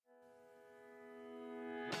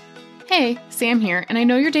Hey, Sam here, and I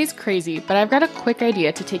know your day's crazy, but I've got a quick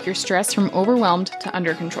idea to take your stress from overwhelmed to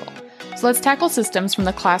under control. So let's tackle systems from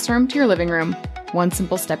the classroom to your living room, one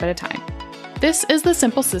simple step at a time. This is the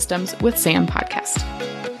Simple Systems with Sam podcast.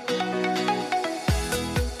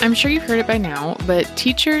 I'm sure you've heard it by now, but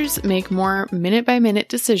teachers make more minute-by-minute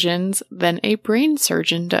decisions than a brain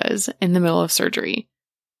surgeon does in the middle of surgery.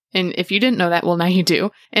 And if you didn't know that, well, now you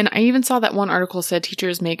do. And I even saw that one article said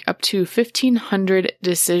teachers make up to 1,500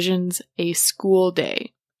 decisions a school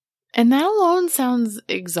day. And that alone sounds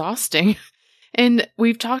exhausting. And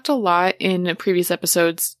we've talked a lot in previous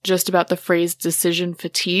episodes just about the phrase decision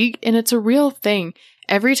fatigue, and it's a real thing.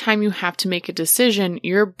 Every time you have to make a decision,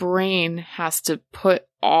 your brain has to put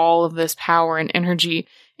all of this power and energy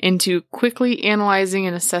into quickly analyzing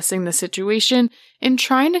and assessing the situation and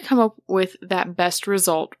trying to come up with that best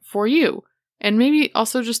result for you. And maybe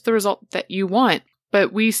also just the result that you want.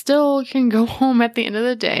 But we still can go home at the end of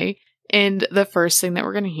the day, and the first thing that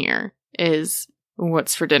we're going to hear is,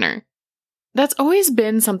 what's for dinner? That's always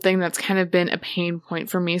been something that's kind of been a pain point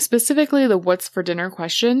for me, specifically the what's for dinner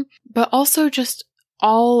question, but also just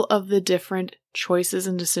all of the different choices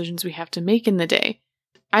and decisions we have to make in the day.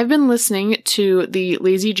 I've been listening to the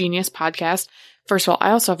Lazy Genius podcast. First of all,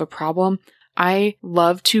 I also have a problem. I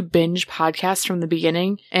love to binge podcasts from the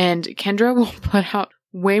beginning, and Kendra will put out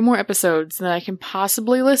way more episodes than I can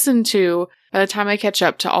possibly listen to by the time I catch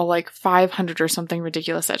up to all like 500 or something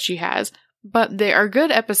ridiculous that she has. But they are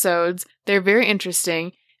good episodes. They're very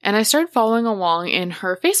interesting. And I started following along in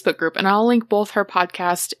her Facebook group, and I'll link both her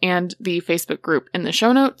podcast and the Facebook group in the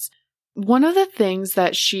show notes. One of the things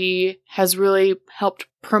that she has really helped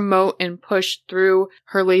promote and push through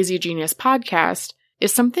her Lazy Genius podcast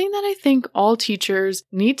is something that I think all teachers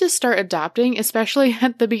need to start adopting, especially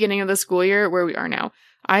at the beginning of the school year where we are now.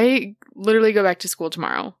 I literally go back to school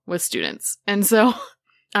tomorrow with students. And so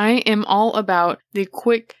I am all about the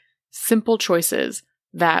quick, simple choices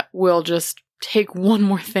that will just take one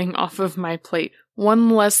more thing off of my plate, one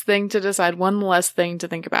less thing to decide, one less thing to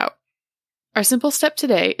think about. Our simple step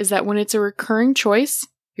today is that when it's a recurring choice,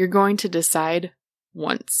 you're going to decide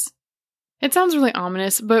once. It sounds really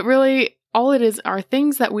ominous, but really all it is are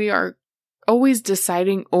things that we are always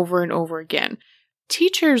deciding over and over again.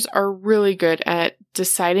 Teachers are really good at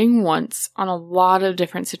deciding once on a lot of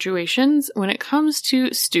different situations when it comes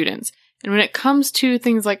to students and when it comes to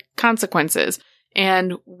things like consequences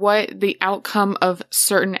and what the outcome of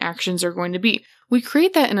certain actions are going to be. We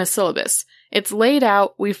create that in a syllabus. It's laid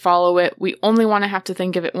out, we follow it, we only want to have to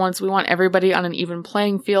think of it once. We want everybody on an even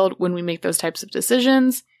playing field when we make those types of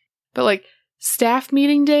decisions. But like staff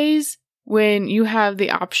meeting days, when you have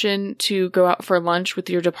the option to go out for lunch with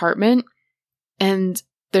your department, and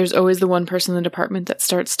there's always the one person in the department that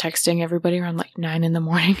starts texting everybody around like 9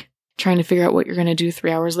 a.m, trying to figure out what you're going to do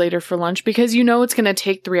 3 hours later for lunch because you know it's going to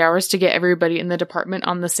take 3 hours to get everybody in the department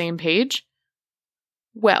on the same page.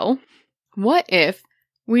 Well, what if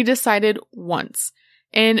we decided once?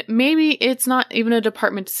 And maybe it's not even a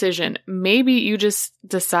department decision. Maybe you just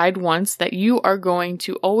decide once that you are going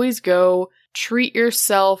to always go treat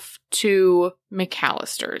yourself to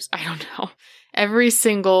McAllister's. I don't know. Every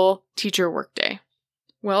single teacher workday.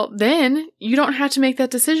 Well, then you don't have to make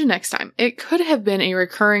that decision next time. It could have been a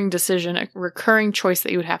recurring decision, a recurring choice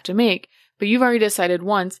that you would have to make, but you've already decided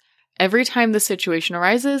once. Every time the situation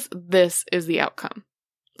arises, this is the outcome.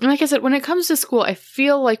 And like I said, when it comes to school, I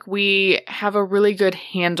feel like we have a really good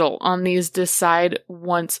handle on these decide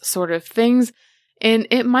once sort of things. And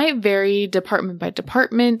it might vary department by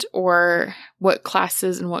department or what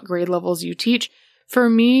classes and what grade levels you teach. For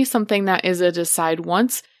me, something that is a decide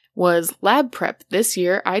once was lab prep. This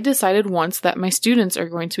year, I decided once that my students are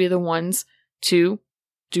going to be the ones to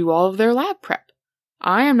do all of their lab prep.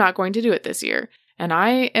 I am not going to do it this year. And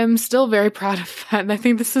I am still very proud of that. And I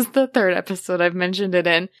think this is the third episode I've mentioned it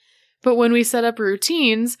in. But when we set up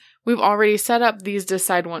routines, we've already set up these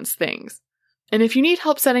decide once things. And if you need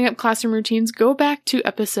help setting up classroom routines, go back to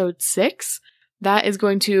episode 6. That is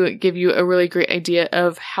going to give you a really great idea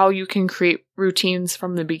of how you can create routines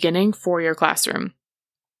from the beginning for your classroom.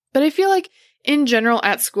 But I feel like in general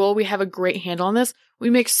at school, we have a great handle on this.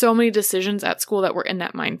 We make so many decisions at school that we're in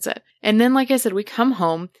that mindset. And then, like I said, we come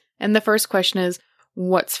home and the first question is,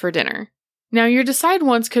 what's for dinner? Now, your decide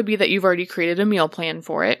once could be that you've already created a meal plan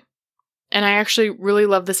for it. And I actually really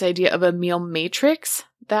love this idea of a meal matrix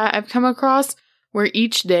that I've come across where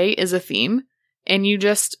each day is a theme and you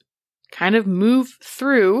just kind of move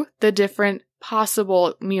through the different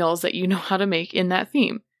possible meals that you know how to make in that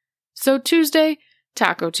theme. So Tuesday,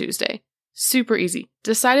 Taco Tuesday. Super easy.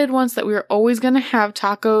 Decided once that we were always going to have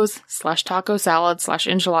tacos / taco salad /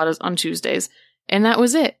 enchiladas on Tuesdays. And that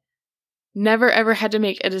was it. never ever had to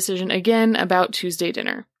make a decision again about Tuesday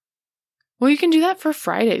dinner. Well, you can do that for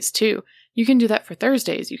Fridays too. You can do that for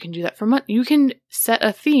Thursdays. You can do that for Monday. You can set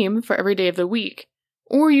a theme for every day of the week,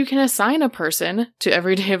 or you can assign a person to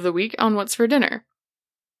every day of the week on what's for dinner.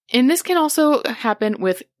 And this can also happen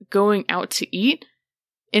with going out to eat.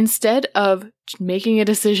 Instead of making a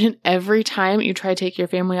decision every time you try to take your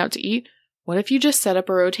family out to eat, what if you just set up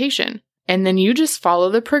a rotation? And then you just follow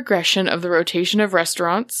the progression of the rotation of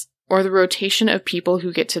restaurants or the rotation of people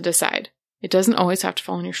who get to decide. It doesn't always have to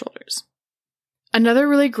fall on your shoulders. Another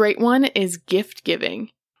really great one is gift giving.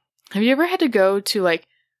 Have you ever had to go to like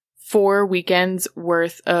 4 weekends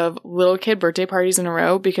worth of little kid birthday parties in a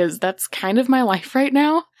row? Because that's kind of my life right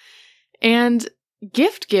now. And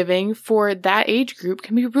gift giving for that age group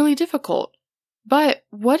can be really difficult. But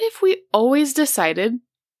what if we always decided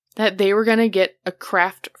that they were going to get a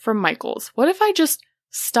craft from Michael's? What if I just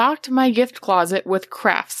stocked my gift closet with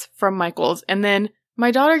crafts from Michael's, and then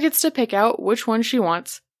my daughter gets to pick out which one she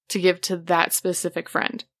wants to give to that specific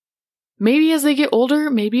friend? Maybe as they get older,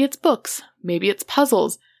 maybe it's books, maybe it's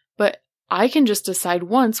puzzles, but I can just decide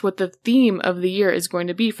once what the theme of the year is going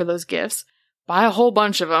to be for those gifts, buy a whole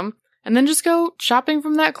bunch of them, and then just go shopping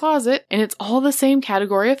from that closet, and it's all the same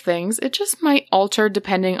category of things. It just might alter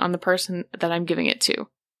depending on the person that I'm giving it to.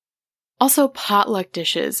 Also, potluck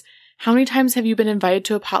dishes. How many times have you been invited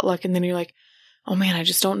to a potluck and then you're like, oh man, I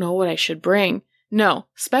just don't know what I should bring? No,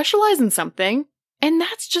 specialize in something, and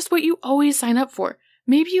that's just what you always sign up for.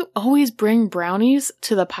 Maybe you always bring brownies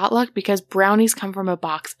to the potluck because brownies come from a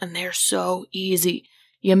box and they're so easy.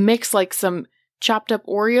 You mix like some chopped up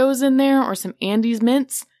Oreos in there or some Andes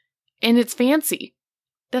mints, and it's fancy.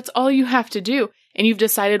 That's all you have to do. And you've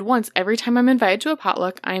decided once, every time I'm invited to a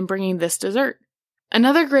potluck, I am bringing this dessert.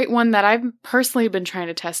 Another great one that I've personally been trying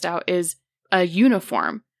to test out is a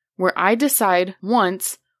uniform, where I decide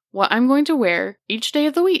once what I'm going to wear each day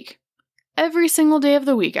of the week. Every single day of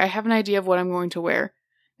the week, I have an idea of what I'm going to wear.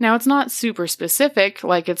 Now, it's not super specific,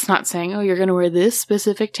 like it's not saying, oh, you're going to wear this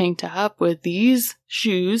specific tank top with these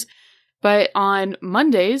shoes, but on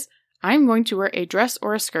Mondays, I'm going to wear a dress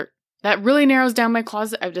or a skirt. That really narrows down my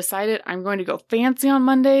closet. I've decided I'm going to go fancy on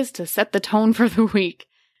Mondays to set the tone for the week.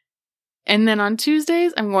 And then on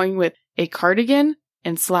Tuesdays, I'm going with a cardigan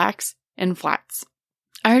and slacks and flats.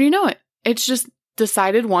 I already know it. It's just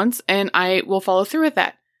decided once, and I will follow through with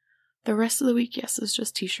that. The rest of the week, yes, is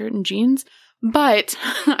just t-shirt and jeans. But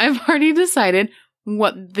I've already decided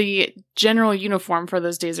what the general uniform for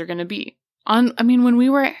those days are going to be. When we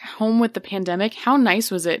were at home with the pandemic, how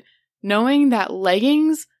nice was it knowing that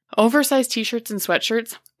leggings, oversized t-shirts and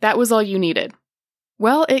sweatshirts, that was all you needed?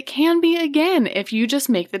 Well, it can be again if you just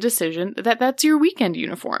make the decision that that's your weekend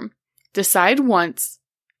uniform. Decide once,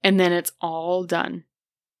 and then it's all done.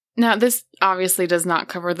 Now, this obviously does not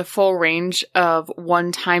cover the full range of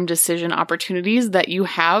one-time decision opportunities that you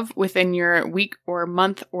have within your week or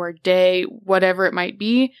month or day, whatever it might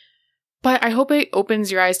be, but I hope it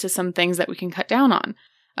opens your eyes to some things that we can cut down on.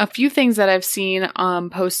 A few things that I've seen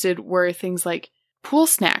posted were things like pool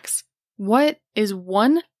snacks. What is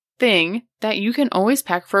one thing that you can always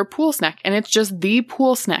pack for a pool snack? And it's just the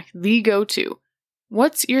pool snack, the go-to.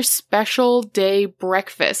 What's your special day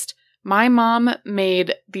breakfast? My mom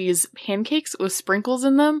made these pancakes with sprinkles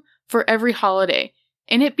in them for every holiday.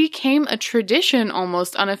 And it became a tradition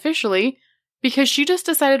almost unofficially because she just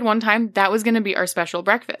decided one time that was going to be our special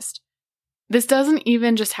breakfast. This doesn't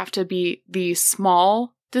even just have to be the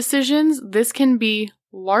small decisions. This can be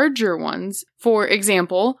larger ones. For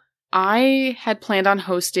example, I had planned on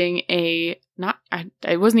hosting I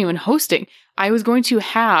wasn't even hosting. I was going to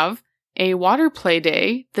have a water play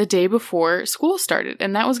day the day before school started.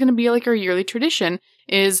 And that was going to be like our yearly tradition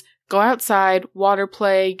is go outside, water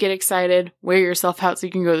play, get excited, wear yourself out so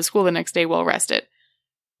you can go to school the next day well rested.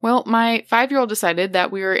 Well, my 5-year-old decided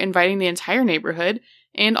that we were inviting the entire neighborhood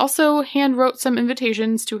and also hand wrote some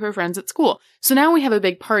invitations to her friends at school. So now we have a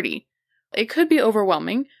big party. It could be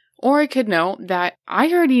overwhelming, or I could know that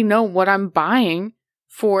I already know what I'm buying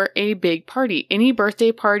for a big party. Any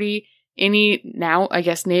birthday party, any now, I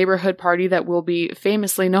guess, neighborhood party that we'll be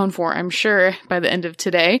famously known for, I'm sure, by the end of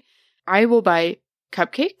today, I will buy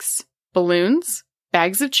cupcakes, balloons,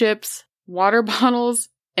 bags of chips, water bottles,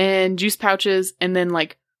 and juice pouches, and then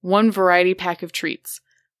like one variety pack of treats.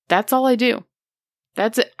 That's all I do.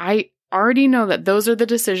 That's it. I already know that those are the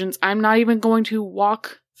decisions. I'm not even going to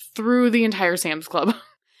walk through the entire Sam's Club.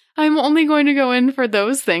 I'm only going to go in for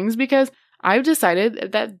those things because I've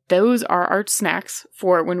decided that those are our snacks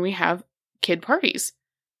for when we have kid parties.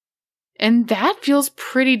 And that feels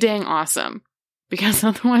pretty dang awesome because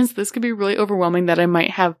otherwise this could be really overwhelming that I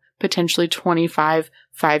might have potentially 25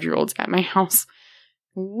 5-year-olds at my house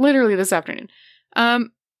literally this afternoon.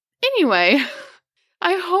 Anyway,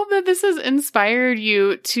 I hope that this has inspired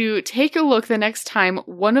you to take a look the next time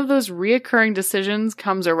one of those reoccurring decisions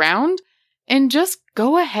comes around and just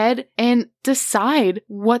go ahead and decide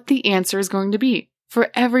what the answer is going to be for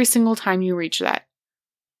every single time you reach that.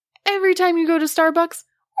 Every time you go to Starbucks,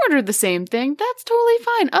 order the same thing. That's totally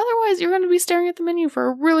fine. Otherwise, you're going to be staring at the menu for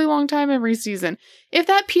a really long time every season. If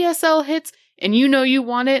that PSL hits and you know you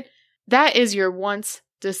want it, that is your once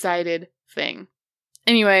decided thing.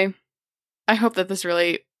 Anyway, I hope that this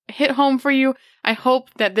really hit home for you. I hope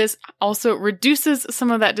that this also reduces some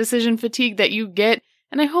of that decision fatigue that you get.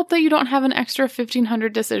 And I hope that you don't have an extra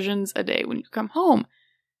 1,500 decisions a day when you come home.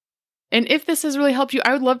 And if this has really helped you,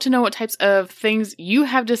 I would love to know what types of things you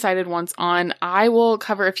have decided once on. I will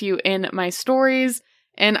cover a few in my stories,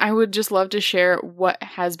 and I would just love to share what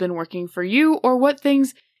has been working for you or what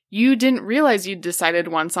things you didn't realize you'd decided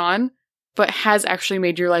once on, but has actually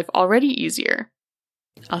made your life already easier.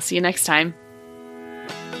 I'll see you next time.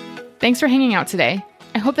 Thanks for hanging out today.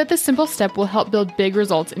 I hope that this simple step will help build big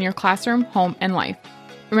results in your classroom, home, and life.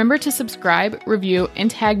 Remember to subscribe, review, and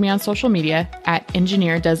tag me on social media at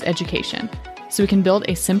Engineer Does Education so we can build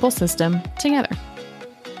a simple system together.